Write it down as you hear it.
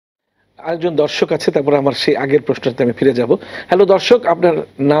আরেকজন দর্শক আছে, তারপর আমার সেই আগের প্রশ্নটাতে আমি ফিরে যাব। হ্যালো দর্শক, আপনার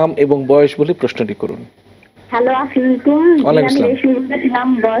নাম এবং বয়স বলে প্রশ্নটি করুন। হ্যালো, আসসালামু আলাইকুম। আমি রেশমিকা ছিলাম,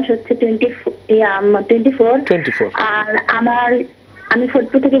 বয়স হচ্ছে 24। আর আমি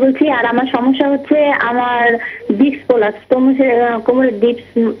ফরিদপুর থেকে বলছি। আর আমার সমস্যা হচ্ছে আমার ডিস্ক প্রলাপস, কোমরের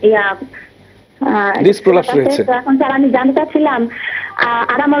ডিস্ক প্রলাপস রয়েছে। এখন স্যার আমি জানতে চাচ্ছিলাম,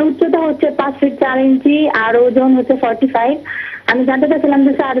 আর আমার উচ্চতা হচ্ছে 5 ফিট 4 ইঞ্চি আর ওজন হচ্ছে 45। আমি জানতে চাচ্ছিলাম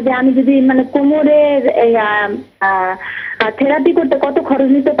যে স্যার, যে আমি যদি মানে কোমরের থেরাপি করতে কত খরচ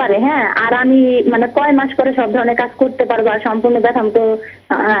নিতে পারে, হ্যাঁ, আর আমি মানে কয় মাস পরে সব ধরনের কাজ করতে পারবো আর সম্পূর্ণ ব্যথা তো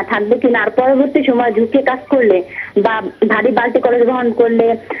থাকবে কিনা, আর পরবর্তী সময় ঝুঁকে কাজ করলে বা ভারী বালতি করে বহন করলে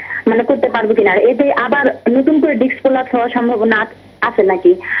মানে করতে পারবো কিনা, আর এতে আবার নতুন করে ডিস্ক প্রলাপস হওয়ার সম্ভাবনা আছে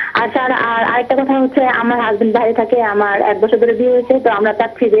নাকি? আর স্যার, আর আরেকটা কথা হচ্ছে, আমার হাজবেন্ড বাইরে থাকে, আমার 1 বছর ধরে বিয়ে হয়েছে, তো আমরা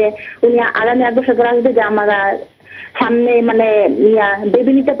চাচ্ছি যে উনি আগামী 1 বছর ধরে আসবে, যে আমরা সামনে মানে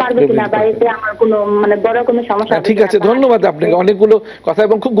বেবি নিতে পারবে কিনা, বা এতে আমার কোনো মানে বড় কোনো সমস্যা? ঠিক আছে, ধন্যবাদ আপনাকে। অনেকগুলো কথা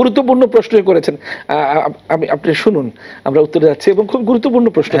এবং খুব গুরুত্বপূর্ণ প্রশ্ন করেছেন। আপনি শুনুন, আমরা উত্তরে যাচ্ছি এবং খুব গুরুত্বপূর্ণ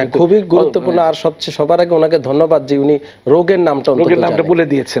প্রশ্ন, খুবই গুরুত্বপূর্ণ। আর সবচেয়ে সবার আগে ওনাকে ধন্যবাদ যে উনি রোগের নামটা বলে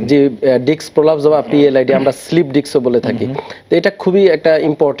দিয়েছেন, যে ডিস্ক প্রলাপস বা পিএলআইডি, আমরা স্লিপ ডিস্কও বলে থাকি। তো এটা খুবই একটা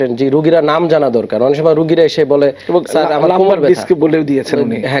ইম্পর্টেন্ট, যে রোগীরা নাম জানা দরকার। অনেক সময় রোগীরা এসে বলে স্যার আমার কোমর ব্যথা, বলেও দিয়েছেন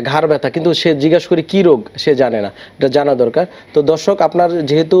উনি, হ্যাঁ ঘাড় ব্যথা, কিন্তু সে জিজ্ঞাসা করে কি রোগ সে জানে না, এটা জানা দরকার। তো দর্শক, আপনার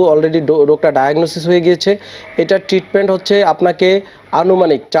যেহেতু অলরেডি রোগটা ডায়াগনোসিস হয়ে গিয়েছে, এটা ট্রিটমেন্ট হচ্ছে আপনাকে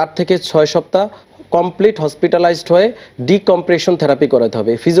আনুমানিক 4 থেকে 6 সপ্তাহ কমপ্লিট হসপিটালাইজড হয়ে ডিকম্প্রেশন থেরাপি করাতে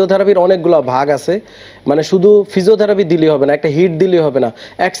হবে। ফিজিওথেরাপির অনেকগুলো ভাগ আছে, মানে শুধু ফিজিওথেরাপি দিলেই হবে না, একটা হিট দিলেই হবে না,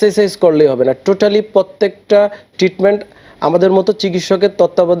 এক্সারসাইজ করলেই হবে না, টোটালি প্রত্যেকটা ট্রিটমেন্ট আমাদের মতো চিকিৎসকের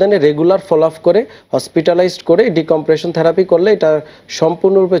তত্ত্বাবধানে রেগুলার ফলো আপ করে হসপিটালাইজড করে ডিকম্প্রেশন থেরাপি করলে এটা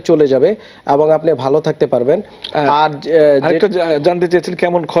সম্পূর্ণরূপে চলে যাবে এবং আপনি ভালো থাকতে পারবেন। আর জানতে চেয়েছেন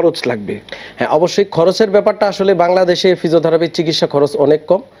কেমন খরচ লাগবে? হ্যাঁ, অবশ্যই খরচের ব্যাপারটা আসলে বাংলাদেশে ফিজিওথেরাপির চিকিৎসা খরচ অনেক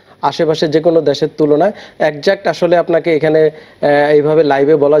কম আশেপাশে যে কোনো দেশের তুলনায়। একজ্যাক্ট আসলে আপনাকে এখানে এইভাবে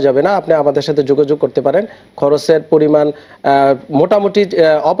লাইভে বলা যাবে না, আপনি আমাদের সাথে যোগাযোগ করতে পারেন। খরচের পরিমাণ মোটামুটি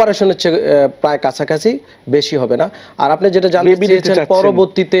অপারেশনের চেয়ে প্রায় কাছাকাছি, বেশি হবে না। আর আপনি যেটা জানতে চেয়েছেন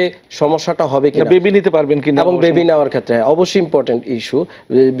পরবর্তীতে সমস্যাটা হবে কিনা, বেবি নিতে পারবেন কিনা, এবং বেবি নেওয়ার ক্ষেত্রে অবশ্যই ইম্পর্টেন্ট ইস্যু।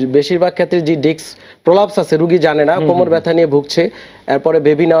 বেশিরভাগ ক্ষেত্রে যে ডিস্ক প্রলাপস আছে, রোগী জানে না, কোমর ব্যথা নিয়ে ভুগছে, এরপরে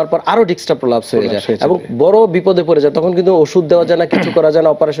বেবি নেওয়ার পর আরো ডিস্কটা প্রলাপস হয়ে যায় এবং বড় বিপদে পড়ে যায়, তখন কিন্তু ওষুধ দেওয়া যায় না, কিছু করা যায়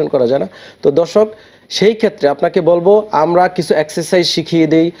না, অপারেশন করা যায় না। তো দর্শক, সেই ক্ষেত্রে আপনাকে বলবো, আমরা কিছু এক্সারসাইজ শিখিয়ে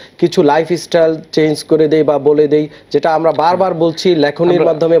দেই, কিছু লাইফস্টাইল চেঞ্জ করে দেই বা বলে দেই, যেটা আমরা বারবার বলছি লেখনির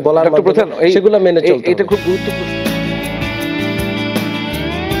মাধ্যমে, বলার মাধ্যমে, সেগুলো মেনে চলতে হবে। এটা খুব গুরুত্বপূর্ণ।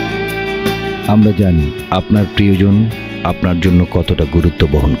 আমরা জানি আপনার প্রিয়জন আপনার জন্য কতটা গুরুত্ব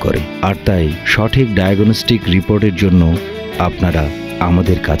বহন করে, আর তাই সঠিক ডায়াগনস্টিক রিপোর্টের জন্য আপনারা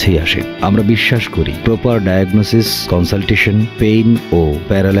আমাদের কাছেই আসেন। আমরা বিশ্বাস করি প্রপার ডায়াগনোসিস, কনসালটেশন, পেইন ও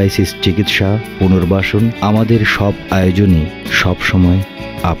প্যারালাইসিস চিকিৎসা, পুনর্বাসন, আমাদের সব আয়োজনই সব সময়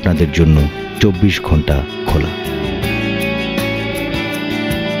আপনাদের জন্য 24 ঘন্টা খোলা।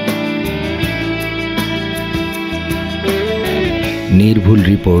 নির্ভুল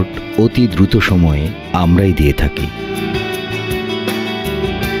রিপোর্ট অতি দ্রুত সময়ে আমরাই দিয়ে থাকি।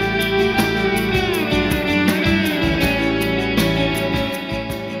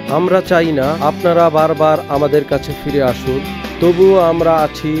 আমরা চাই না আপনারা বারবার আমাদের কাছে ফিরে আসুন, তবুও আমরা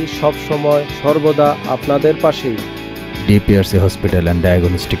আছি সব সময় সর্বদা আপনাদের পাশেই। DPRC hospital and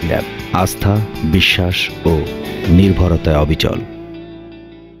diagnostic lab, আস্থা, বিশ্বাস ও নির্ভরতায় অবিচল।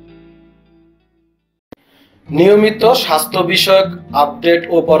 নিয়মিত স্বাস্থ্য বিষয়ক আপডেট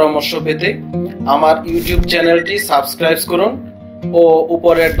ও পরামর্শ পেতে আমার ইউটিউব চ্যানেলটি সাবস্ক্রাইব করুন ও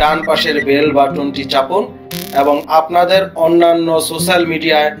উপরের ডান পাশের বেল বাটনটি চাপুন এবং আপনাদের অন্যান্য সোশ্যাল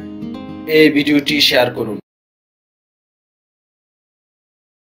মিডিয়ায় এই ভিডিওটি শেয়ার করুন।